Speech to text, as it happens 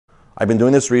I've been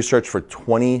doing this research for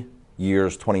 20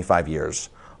 years, 25 years.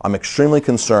 I'm extremely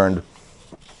concerned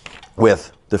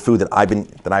with the food that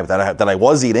I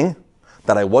was eating,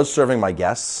 that I was serving my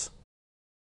guests.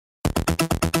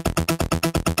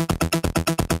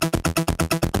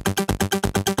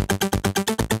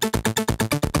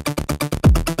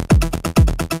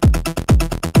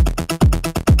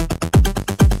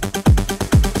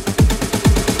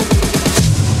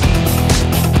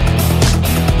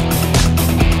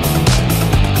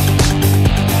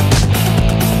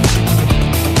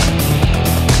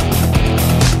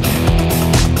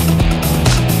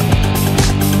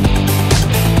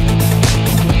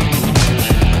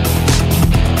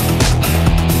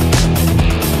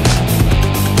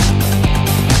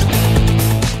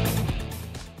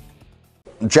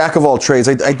 Jack of all trades.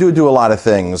 I do a lot of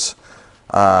things.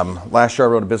 Last year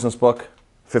I wrote a business book,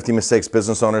 50 Mistakes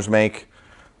Business Owners Make.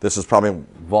 This is probably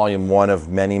volume 1 of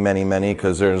many, many, many,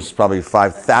 because there's probably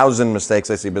 5,000 mistakes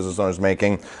I see business owners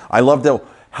making. I love to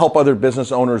help other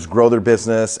business owners grow their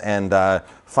business and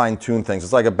fine-tune things.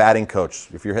 It's like a batting coach.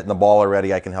 If you're hitting the ball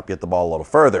already, I can help you hit the ball a little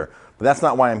further. But that's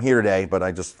not why I'm here today, but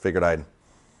I just figured I'd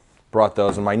brought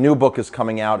those. And my new book is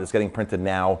coming out. It's getting printed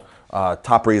now.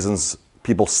 Top reasons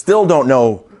people still don't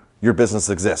know your business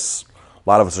exists. A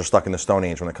lot of us are stuck in the Stone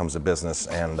Age when it comes to business,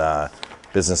 and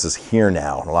business is here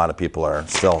now. And a lot of people are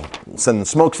still sending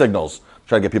smoke signals,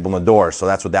 trying to get people in the door. So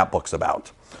that's what that book's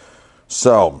about.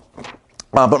 So,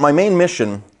 but my main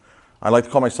mission, I like to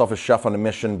call myself a chef on a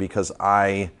mission because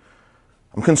I'm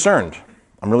concerned.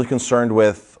 I'm really concerned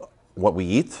with what we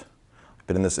eat. I've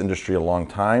been in this industry a long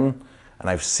time,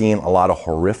 and I've seen a lot of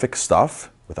horrific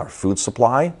stuff with our food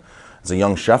supply. As a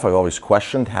young chef, I've always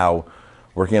questioned how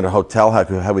working at a hotel,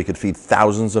 how we could feed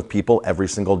thousands of people every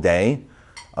single day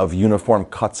of uniform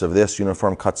cuts of this,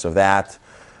 uniform cuts of that.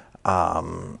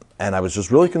 And I was just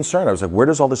really concerned. I was like, where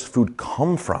does all this food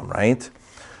come from, right?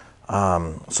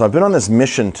 So I've been on this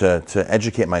mission to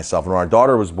educate myself. And when our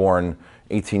daughter was born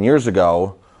 18 years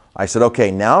ago, I said, okay,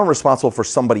 now I'm responsible for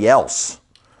somebody else.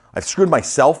 I've screwed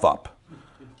myself up.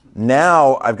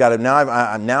 Now I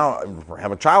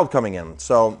have a child coming in.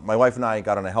 So my wife and I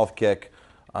got on a health kick.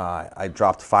 I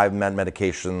dropped 5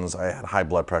 medications. I had high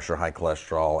blood pressure, high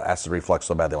cholesterol, acid reflux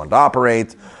so bad they wanted to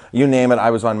operate. You name it,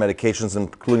 I was on medications,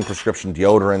 including prescription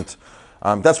deodorant.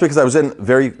 That's because I was in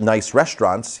very nice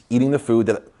restaurants eating the food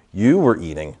that you were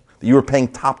eating, that you were paying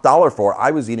top dollar for.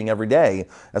 I was eating every day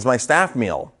as my staff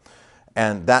meal.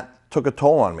 And that took a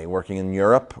toll on me, working in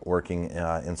Europe, working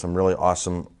in some really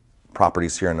awesome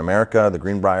properties here in America, the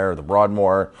Greenbrier, the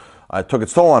Broadmoor. It took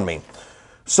its toll on me.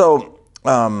 So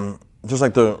just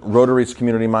like the Rotary's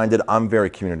community-minded, I'm very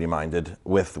community-minded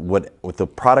with the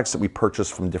products that we purchase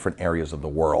from different areas of the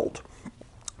world.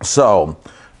 So,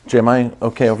 Jay, am I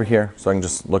okay over here? So I can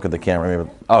just look at the camera. Maybe.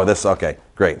 Oh, this, okay,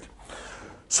 great.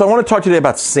 So I want to talk today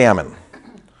about salmon.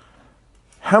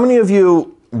 How many of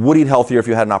you would eat healthier if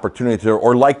you had an opportunity to,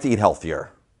 or like to eat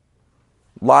healthier?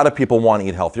 A lot of people want to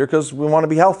eat healthier because we want to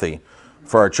be healthy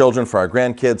for our children, for our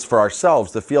grandkids, for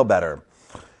ourselves to feel better.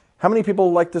 How many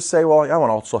people like to say, well, I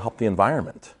want to also help the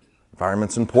environment.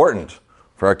 Environment's important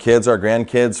for our kids, our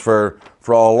grandkids, for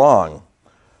all along.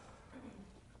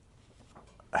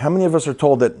 How many of us are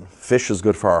told that fish is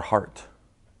good for our heart?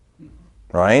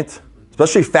 Right?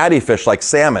 Especially fatty fish like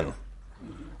salmon.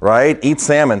 Right? Eat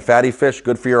salmon, fatty fish,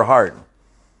 good for your heart.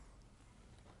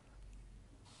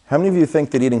 How many of you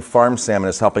think that eating farm salmon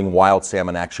is helping wild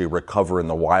salmon actually recover in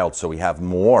the wild so we have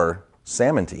more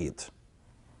salmon to eat?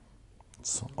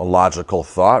 It's a logical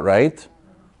thought, right?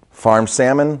 Farm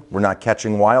salmon, we're not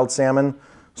catching wild salmon,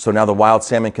 so now the wild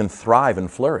salmon can thrive and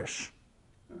flourish.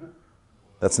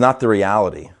 That's not the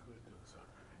reality.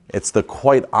 It's the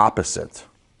quite opposite.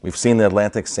 We've seen the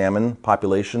Atlantic salmon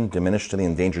population diminish to the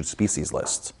endangered species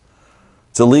list.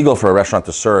 It's illegal for a restaurant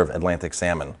to serve Atlantic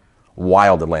salmon,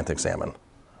 wild Atlantic salmon.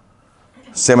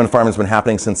 Salmon farming has been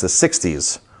happening since the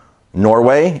 60s,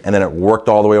 Norway, and then it worked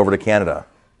all the way over to Canada.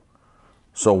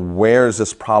 So where is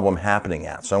this problem happening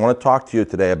at? So I want to talk to you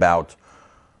today about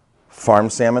farm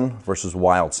salmon versus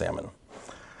wild salmon.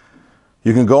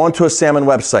 You can go onto a salmon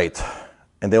website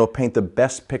and they will paint the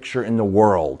best picture in the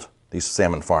world, these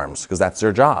salmon farms, because that's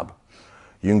their job.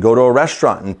 You can go to a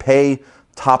restaurant and pay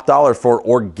top dollar for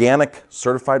organic,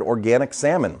 certified organic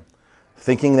salmon,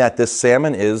 thinking that this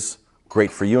salmon is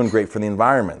great for you and great for the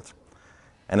environment.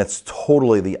 And it's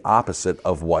totally the opposite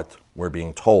of what we're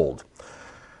being told.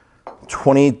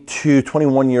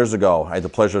 21 years ago, I had the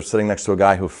pleasure of sitting next to a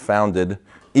guy who founded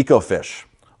EcoFish,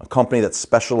 a company that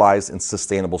specialized in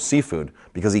sustainable seafood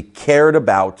because he cared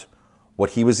about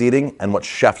what he was eating and what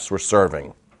chefs were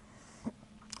serving.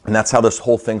 And that's how this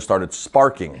whole thing started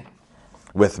sparking.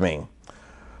 with me.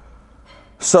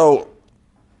 So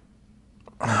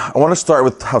I want to start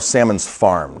with how salmon's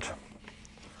farmed.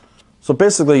 So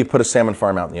basically, you put a salmon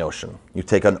farm out in the ocean. You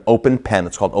take an open pen,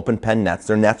 it's called open pen nets.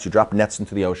 They're nets, you drop nets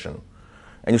into the ocean,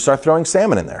 and you start throwing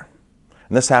salmon in there.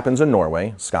 And this happens in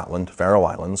Norway, Scotland, Faroe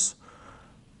Islands,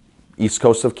 east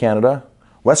coast of Canada,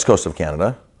 west coast of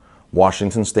Canada,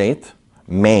 Washington State,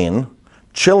 Maine,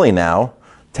 Chile now,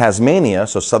 Tasmania,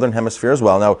 so southern hemisphere as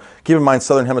well. Now, keep in mind,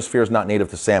 southern hemisphere is not native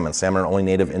to salmon. Salmon are only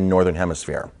native in northern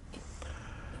hemisphere.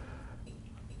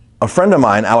 A friend of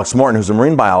mine, Alex Morton, who's a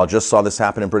marine biologist, saw this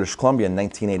happen in British Columbia in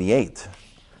 1988.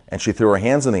 And she threw her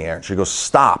hands in the air and she goes,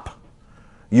 "Stop.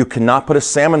 You cannot put a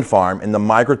salmon farm in the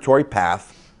migratory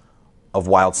path of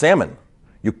wild salmon.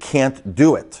 You can't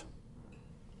do it."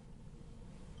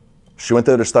 She went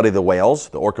there to study the whales,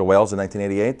 the orca whales in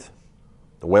 1988.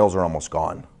 The whales are almost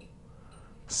gone.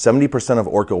 70% of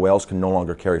orca whales can no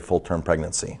longer carry full-term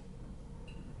pregnancy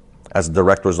as a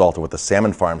direct result of what the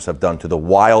salmon farms have done to the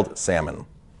wild salmon.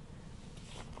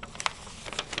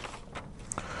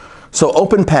 So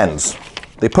open pens.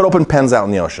 They put open pens out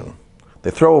in the ocean.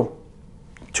 They throw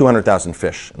 200,000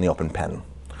 fish in the open pen.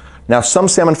 Now, some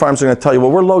salmon farms are going to tell you,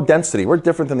 well, we're low density. We're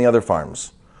different than the other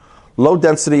farms. Low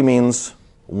density means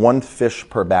 1 fish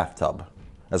per bathtub,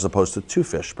 as opposed to 2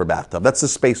 fish per bathtub. That's the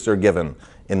space they're given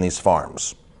in these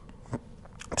farms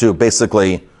to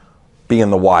basically be in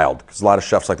the wild. Because a lot of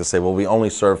chefs like to say, well, we only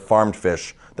serve farmed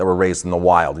fish that were raised in the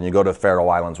wild. And you go to the Faroe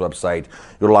Islands website,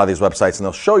 you go to a lot of these websites, and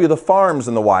they'll show you the farms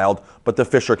in the wild, but the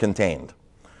fish are contained.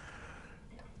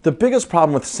 The biggest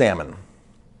problem with salmon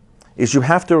is you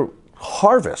have to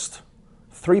harvest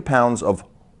 3 pounds of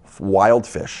wild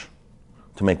fish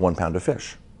to make 1 pound of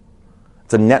fish.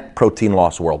 It's a net protein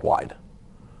loss worldwide.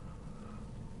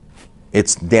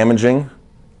 It's damaging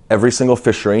every single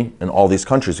fishery in all these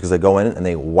countries because they go in and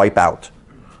they wipe out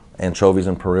anchovies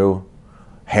in Peru,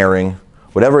 herring,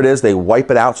 whatever it is, they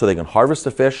wipe it out so they can harvest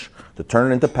the fish to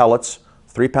turn it into pellets.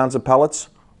 3 pounds of pellets,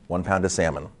 1 pound of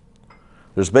salmon.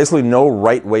 There's basically no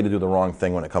right way to do the wrong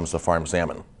thing when it comes to farmed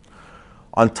salmon.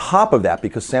 On top of that,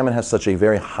 because salmon has such a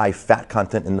very high fat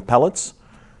content in the pellets,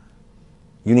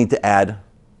 you need to add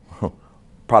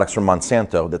products from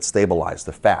Monsanto that stabilize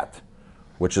the fat,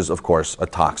 which is, of course, a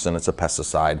toxin. It's a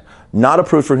pesticide. Not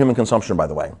approved for human consumption, by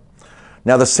the way.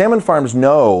 Now, the salmon farms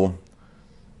know,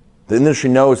 the industry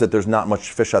knows that there's not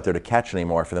much fish out there to catch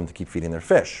anymore for them to keep feeding their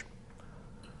fish.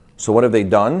 So what have they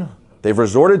done? They've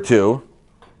resorted to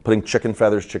putting chicken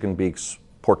feathers, chicken beaks,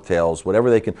 pork tails, whatever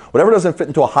they can. Whatever doesn't fit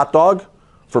into a hot dog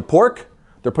for pork,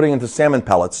 they're putting into salmon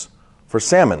pellets for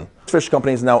salmon. Fish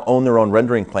companies now own their own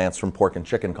rendering plants from pork and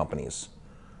chicken companies.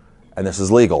 And this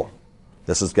is legal.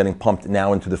 This is getting pumped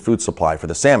now into the food supply for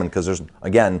the salmon because there's,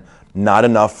 again, not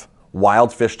enough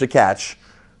wild fish to catch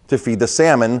to feed the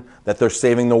salmon that they're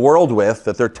saving the world with,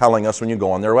 that they're telling us when you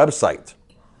go on their website.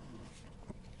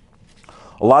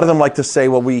 A lot of them like to say,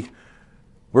 well, we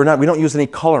don't use any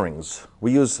colorings.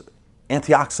 We use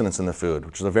antioxidants in the food,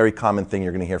 which is a very common thing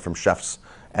you're going to hear from chefs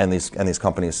and these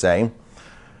companies say.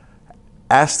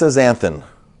 Astaxanthin,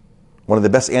 one of the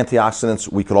best antioxidants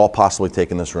we could all possibly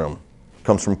take in this room,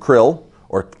 comes from krill,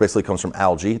 or basically comes from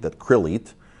algae that krill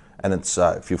eat. And it's,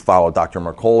 if you follow Dr.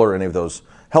 Mercola or any of those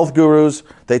health gurus,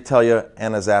 they tell you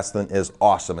astaxanthin is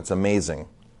awesome. It's amazing.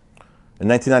 In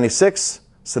 1996,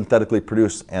 synthetically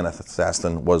produced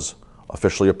astaxanthin was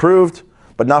officially approved,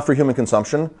 but not for human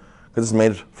consumption because it's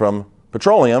made from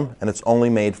petroleum and it's only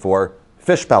made for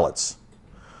fish pellets.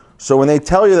 So when they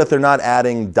tell you that they're not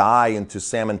adding dye into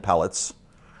salmon pellets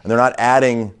and they're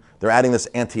adding this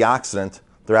antioxidant,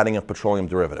 they're adding a petroleum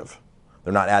derivative.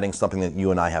 They're not adding something that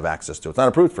you and I have access to. It's not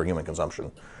approved for human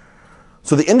consumption.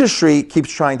 So the industry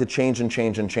keeps trying to change and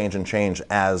change and change and change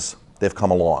as they've come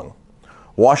along.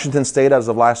 Washington State, as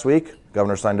of last week,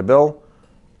 governor signed a bill,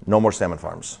 no more salmon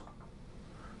farms.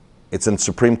 It's in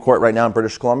Supreme Court right now in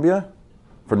British Columbia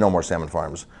for no more salmon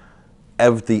farms.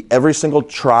 Every single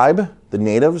tribe, the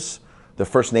natives, the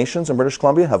First Nations in British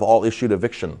Columbia have all issued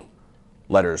eviction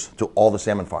letters to all the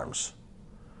salmon farms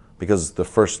because the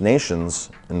First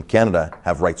Nations in Canada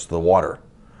have rights to the water.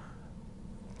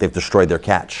 They've destroyed their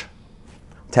catch.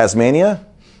 Tasmania,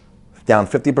 down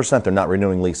 50%, they're not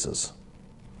renewing leases.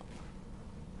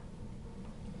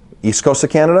 East Coast of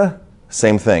Canada,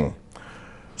 same thing.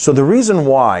 So the reason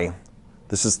why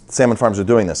salmon farms are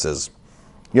doing this is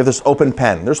you have this open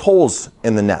pen. There's holes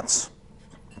in the nets.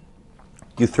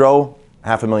 You throw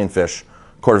 500,000 fish,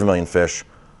 250,000 fish,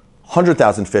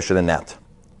 100,000 fish in a net.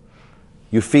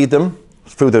 You feed them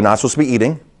food they're not supposed to be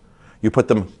eating. You put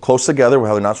them close together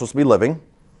where they're not supposed to be living.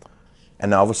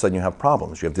 And now all of a sudden you have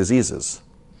problems. You have diseases.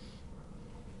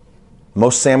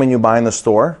 Most salmon you buy in the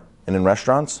store and in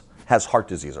restaurants has heart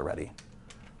disease already.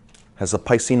 Has a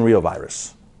Piscine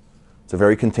reovirus. It's a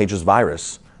very contagious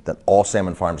virus that all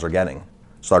salmon farms are getting.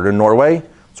 Started in Norway,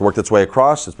 it's worked its way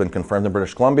across, it's been confirmed in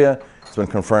British Columbia, it's been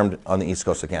confirmed on the east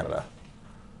coast of Canada.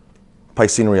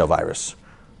 Piscine reovirus.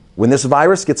 When this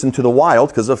virus gets into the wild,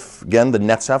 because again, the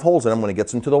nets have holes in them, when it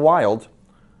gets into the wild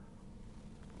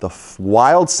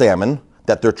salmon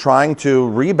that they're trying to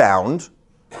rebound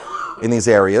in these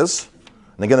areas,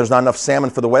 and again, there's not enough salmon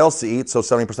for the whales to eat, so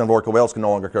 70% of orca whales can no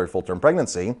longer carry full-term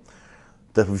pregnancy.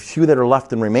 The few that are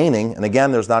left and remaining, and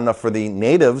again, there's not enough for the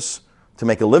natives to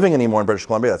make a living anymore in British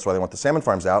Columbia, that's why they want the salmon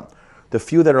farms out. The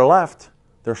few that are left,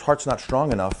 their heart's not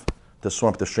strong enough to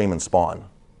swim up the stream and spawn.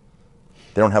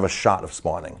 They don't have a shot of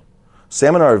spawning.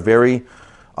 Salmon are a very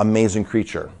amazing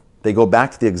creature. They go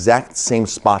back to the exact same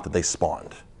spot that they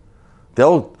spawned.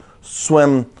 They'll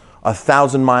swim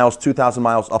 1,000 miles, 2,000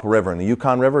 miles up a river. In the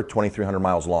Yukon River, 2,300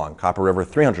 miles long. Copper River,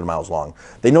 300 miles long.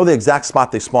 They know the exact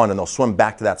spot they spawned and they'll swim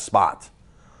back to that spot.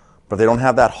 But if they don't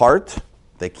have that heart,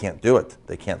 they can't do it.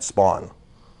 They can't spawn.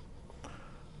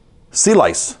 Sea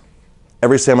lice.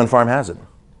 Every salmon farm has it.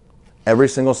 Every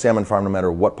single salmon farm, no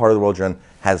matter what part of the world you're in,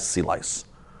 has sea lice.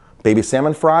 Baby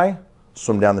salmon fry,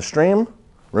 swim down the stream.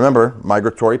 Remember,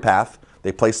 migratory path.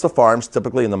 They place the farms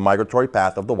typically in the migratory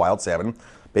path of the wild salmon.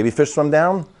 Baby fish swim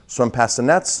down, swim past the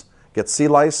nets, get sea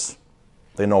lice,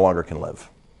 they no longer can live.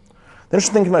 The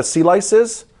interesting thing about sea lice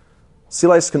is, sea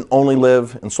lice can only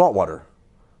live in salt water.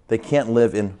 They can't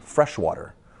live in fresh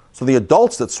water. So the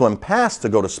adults that swim past to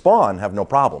go to spawn have no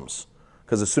problems,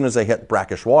 because as soon as they hit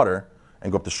brackish water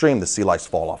and go up the stream, the sea lice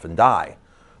fall off and die.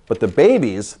 But the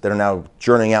babies that are now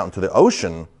journeying out into the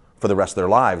ocean for the rest of their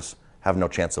lives have no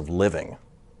chance of living.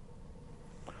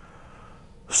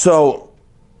 So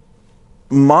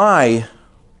my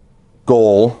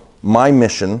goal, my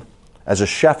mission as a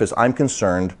chef is I'm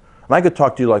concerned, and I could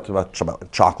talk to you like about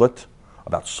chocolate,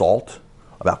 about salt,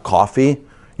 about coffee.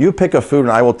 You pick a food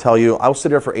and I will tell you, I'll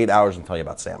sit here for 8 hours and tell you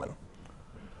about salmon.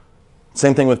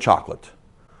 Same thing with chocolate.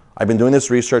 I've been doing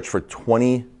this research for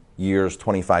 20 years,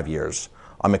 25 years.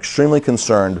 I'm extremely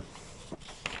concerned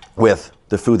with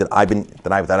the food that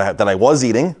I was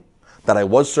eating, that I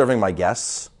was serving my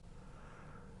guests,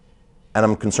 and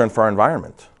I'm concerned for our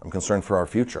environment. I'm concerned for our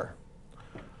future.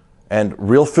 And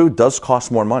real food does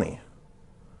cost more money.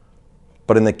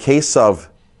 But in the case of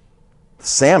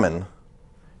salmon,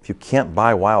 if you can't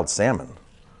buy wild salmon,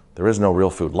 there is no real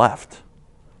food left.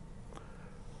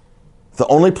 The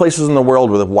only places in the world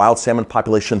where the wild salmon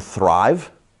population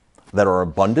thrive, that are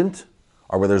abundant,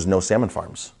 are where there's no salmon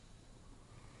farms.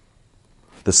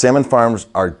 The salmon farms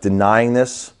are denying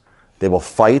this. They will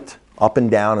fight up and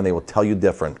down and they will tell you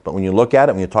different. But when you look at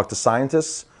it, when you talk to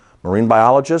scientists, marine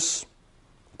biologists,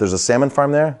 if there's a salmon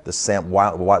farm there,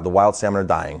 the wild salmon are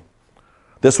dying.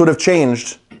 This would have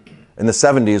changed in the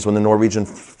 70s when the Norwegian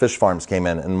fish farms came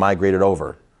in and migrated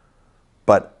over.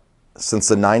 But since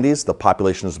the 90s, the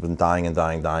population has been dying and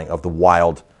dying, dying of the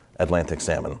wild Atlantic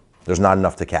salmon. There's not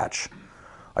enough to catch.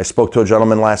 I spoke to a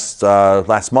gentleman last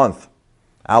month,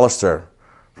 Alistair,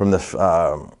 from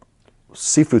the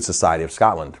Seafood Society of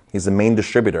Scotland. He's the main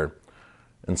distributor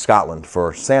in Scotland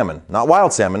for salmon, not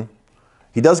wild salmon.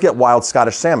 He does get wild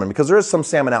Scottish salmon because there is some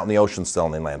salmon out in the ocean still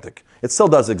in the Atlantic. It still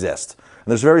does exist.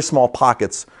 And there's very small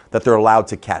pockets that they're allowed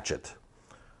to catch it.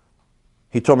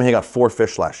 He told me he got 4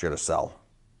 fish last year to sell.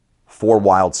 4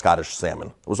 wild Scottish salmon.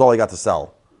 It was all he got to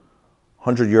sell.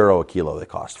 €100 a kilo they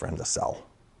cost for him to sell.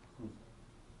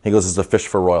 He goes, it's a fish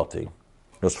for royalty.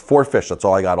 He goes, 4 fish, that's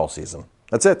all I got all season.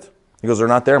 That's it. He goes, they're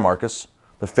not there, Marcus.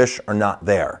 The fish are not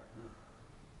there.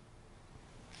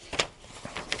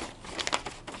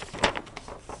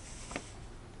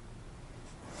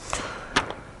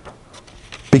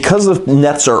 Because the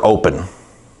nets are open,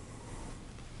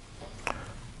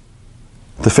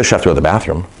 the fish have to go to the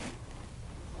bathroom.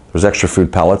 There's extra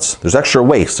food pellets. There's extra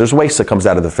waste. There's waste that comes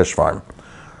out of the fish farm.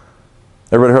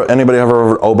 Anybody ever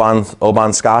heard of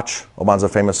Oban Scotch? Oban's a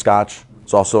famous Scotch.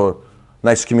 It's also a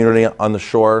nice community on the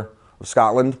shore of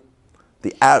Scotland.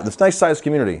 This nice sized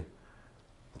community,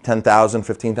 10,000,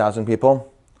 15,000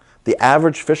 people. The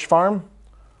average fish farm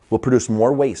will produce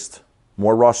more waste,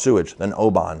 more raw sewage than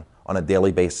Oban on a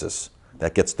daily basis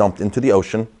that gets dumped into the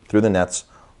ocean through the nets,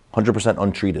 100%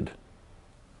 untreated.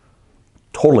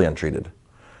 Totally untreated.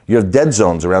 You have dead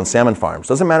zones around salmon farms.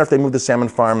 Doesn't matter if they move the salmon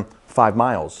farm 5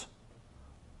 miles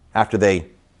after they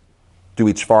do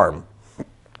each farm,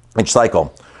 each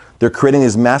cycle. They're creating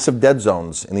these massive dead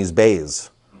zones in these bays.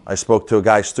 I spoke to a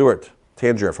guy, Stuart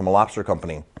Tangier, from a lobster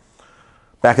company.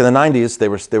 Back in the 90s,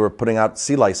 they were putting out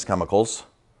sea lice chemicals,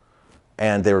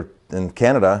 and they were in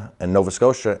Canada and Nova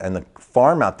Scotia, and the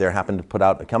farm out there happened to put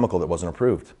out a chemical that wasn't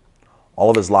approved. All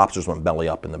of his lobsters went belly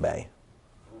up in the bay,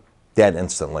 dead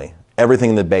instantly.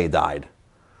 Everything in the bay died.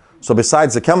 So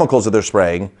besides the chemicals that they're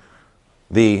spraying,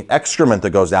 the excrement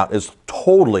that goes out is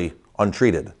totally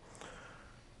untreated.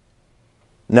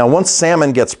 Now, once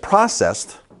salmon gets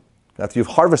processed, after you've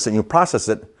harvested and you process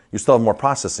it, you still have more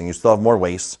processing, you still have more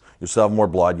waste, you still have more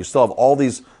blood, you still have all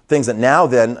these things that now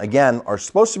then, again, are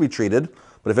supposed to be treated.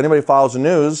 But if anybody follows the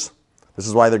news, this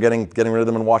is why they're getting rid of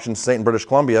them in Washington State and British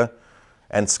Columbia.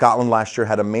 And Scotland last year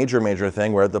had a major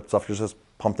thing where the stuff was just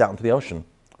pumped out into the ocean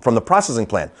from the processing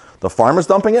plant. The farm is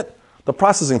dumping it, the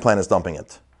processing plant is dumping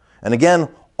it. And again,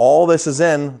 all this is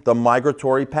in the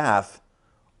migratory path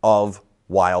of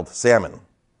wild salmon.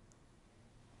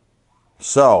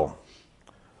 So,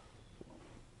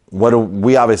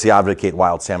 we obviously advocate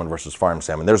wild salmon versus farm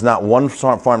salmon. There's not one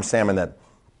farm salmon that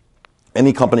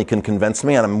any company can convince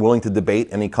me, and I'm willing to debate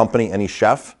any company, any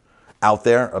chef out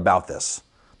there about this.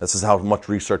 This is how much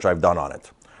research I've done on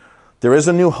it. There is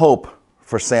a new hope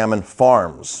for salmon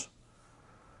farms.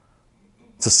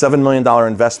 It's a $7 million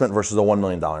investment versus a $1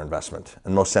 million investment.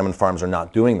 And most salmon farms are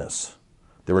not doing this.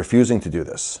 They're refusing to do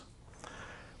this.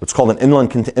 It's called an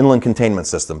inland containment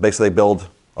system. Basically, they build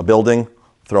a building,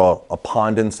 throw a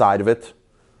pond inside of it,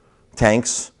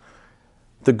 tanks.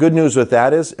 The good news with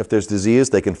that is if there's disease,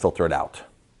 they can filter it out.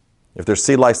 If there's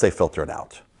sea lice, they filter it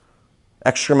out.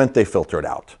 Excrement, they filter it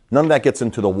out. None of that gets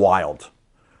into the wild.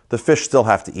 The fish still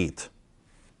have to eat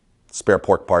spare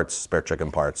pork parts, spare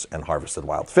chicken parts, and harvested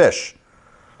wild fish.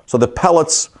 So the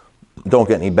pellets don't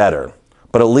get any better,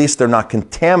 but at least they're not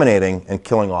contaminating and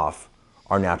killing off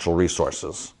our natural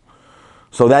resources.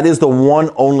 So that is the one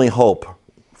only hope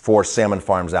for salmon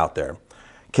farms out there.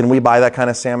 Can we buy that kind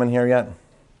of salmon here yet?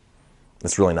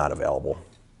 It's really not available.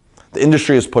 The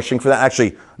industry is pushing for that.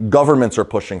 Actually, governments are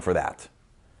pushing for that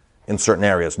in certain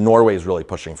areas. Norway is really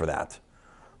pushing for that.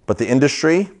 But the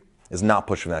industry is not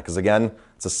pushing that because, again,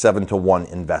 it's a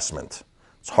 7-to-1 investment.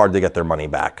 It's hard to get their money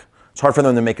back. It's hard for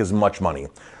them to make as much money.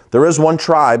 There is one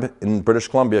tribe in British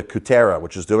Columbia, Kutera,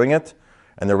 which is doing it,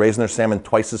 and they're raising their salmon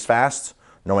twice as fast.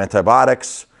 No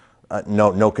antibiotics,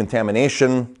 no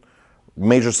contamination.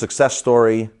 Major success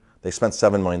story. They spent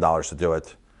 $7 million to do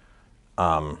it.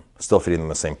 Still feeding them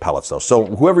the same pellets, though. So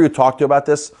whoever you talk to about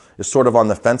this is sort of on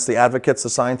the fence, the advocates, the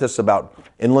scientists, about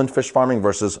inland fish farming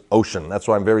versus ocean. That's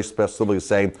why I'm very specifically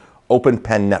saying open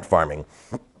pen net farming.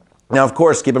 Now, of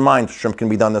course, keep in mind, shrimp can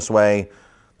be done this way.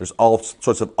 There's all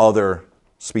sorts of other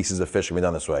species of fish can be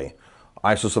done this way.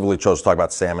 I specifically chose to talk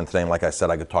about salmon today, and like I said,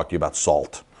 I could talk to you about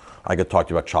salt. I could talk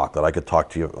to you about chocolate. I could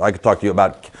talk to you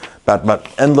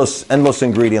about endless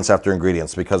ingredients after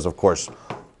ingredients, because of course,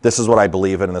 this is what I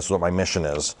believe in, and this is what my mission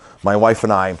is. My wife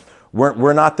and I,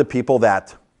 we're not the people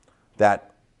that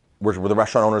we're the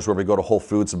restaurant owners where we go to Whole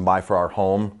Foods and buy for our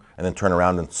home and then turn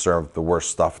around and serve the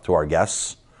worst stuff to our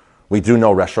guests. We do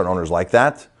know restaurant owners like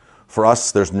that. For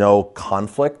us, there's no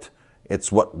conflict.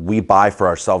 It's what we buy for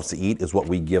ourselves to eat is what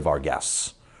we give our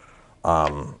guests.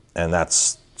 And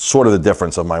that's sort of the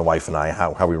difference of my wife and I,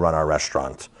 how we run our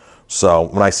restaurant. So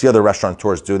when I see other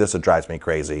restaurateurs do this, it drives me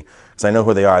crazy. Because I know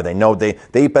who they are. They know they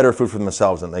eat better food for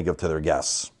themselves than they give to their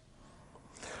guests.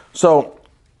 So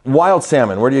wild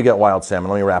salmon, where do you get wild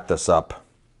salmon? Let me wrap this up.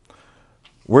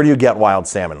 Where do you get wild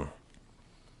salmon?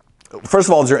 First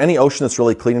of all, is there any ocean that's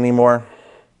really clean anymore?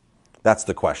 That's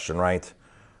the question, right?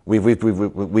 We've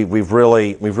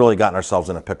really gotten ourselves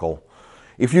in a pickle.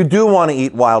 If you do want to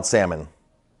eat wild salmon,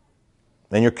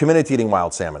 and you're committed to eating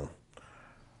wild salmon,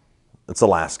 it's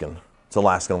Alaskan. It's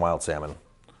Alaskan wild salmon.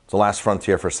 It's the last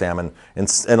frontier for salmon.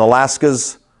 In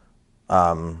Alaska's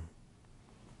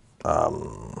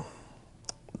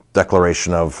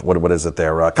declaration of, what is it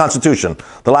there? Constitution.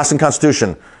 The Alaskan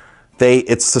Constitution.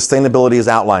 Its sustainability is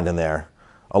outlined in there.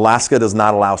 Alaska does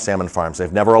not allow salmon farms.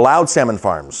 They've never allowed salmon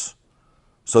farms.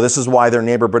 So this is why their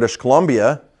neighbor British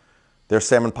Columbia, their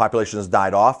salmon population has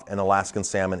died off, and Alaskan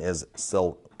salmon is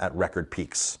still at record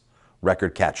peaks,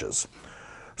 record catches.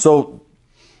 So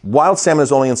wild salmon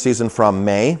is only in season from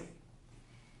May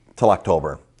till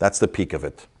October. That's the peak of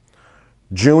it.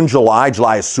 June,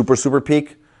 July is super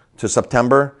peak, to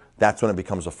September, that's when it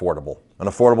becomes affordable. And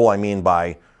affordable, I mean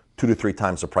by 2 to 3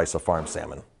 times the price of farm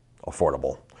salmon,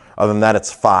 affordable. Other than that,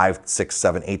 it's 5, 6,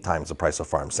 7, 8 times the price of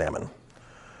farm salmon.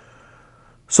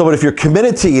 So, but if you're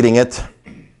committed to eating it,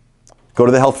 go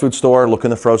to the health food store, look in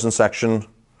the frozen section,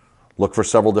 look for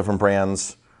several different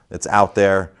brands. It's out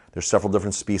there. There's several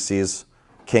different species.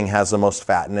 King has the most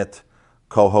fat in it.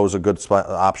 Coho is a good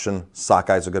option.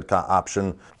 Sockeye is a good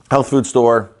option. Health food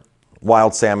store,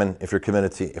 wild salmon. If you're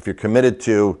committed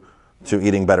to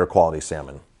eating better quality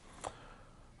salmon.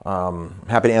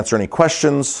 Happy to answer any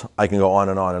questions. I can go on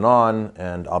and on and on,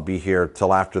 and I'll be here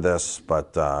till after this,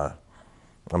 but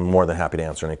I'm more than happy to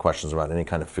answer any questions about any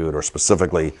kind of food or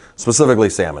specifically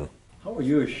salmon. How are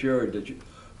you assured that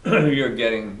you're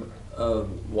getting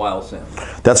wild salmon?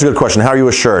 That's a good question. How are you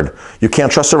assured? You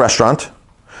can't trust a restaurant,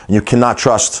 and you cannot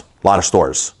trust a lot of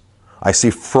stores. I see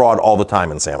fraud all the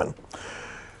time in salmon.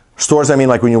 Stores, I mean,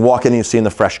 like when you walk in and you see in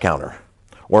the fresh counter.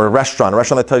 Or a restaurant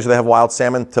that tells you they have wild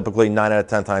salmon, typically 9 out of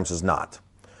 10 times is not.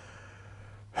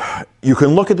 You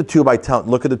can look at the two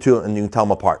and you can tell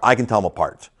them apart. I can tell them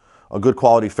apart. A good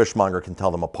quality fishmonger can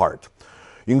tell them apart.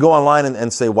 You can go online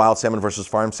and say wild salmon versus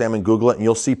farm salmon, Google it, and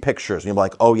you'll see pictures. And you'll be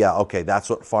like, oh yeah, okay, that's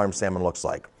what farm salmon looks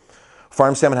like.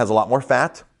 Farm salmon has a lot more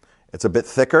fat. It's a bit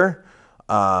thicker.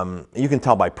 You can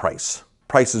tell by price.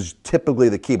 Price is typically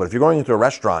the key, but if you're going into a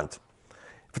restaurant,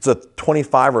 if it's a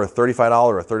 $25 or a $35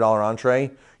 or a $30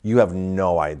 entree, you have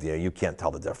no idea. You can't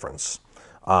tell the difference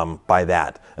by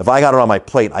that. If I got it on my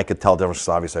plate, I could tell the difference because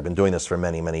obviously I've been doing this for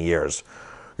many, many years.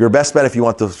 Your best bet if you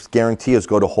want the guarantee is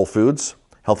go to Whole Foods,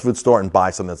 health food store, and buy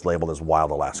something that's labeled as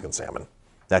wild Alaskan salmon.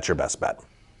 That's your best bet.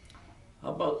 How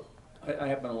about, I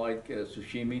happen to like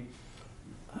sashimi.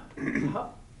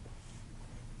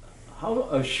 How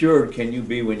assured can you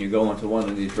be when you go into one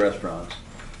of these restaurants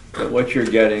that what you're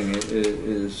getting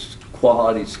is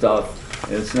quality stuff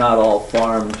and it's not all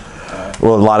farmed?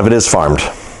 Well, a lot of it is farmed.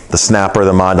 The snapper,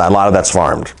 the mod, a lot of that's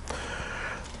farmed.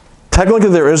 Technically,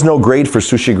 there is no grade for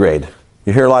sushi grade.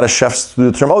 You hear a lot of chefs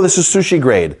do the term, oh, this is sushi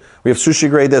grade. We have sushi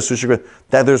grade this, sushi grade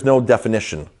that. There's no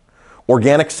definition.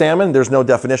 Organic salmon, there's no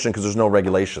definition because there's no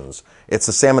regulations. It's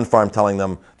the salmon farm telling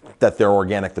them that they're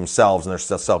organic themselves and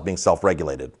they're being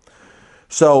self-regulated.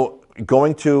 So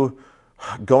going to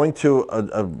get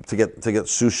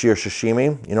sushi or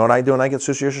sashimi, you know what I do when I get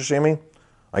sushi or sashimi?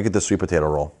 I get the sweet potato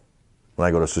roll when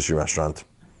I go to a sushi restaurant.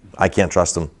 I can't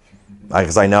trust them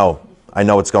because I know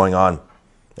what's going on.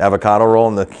 Avocado roll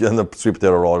and the sweet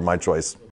potato roll are my choice.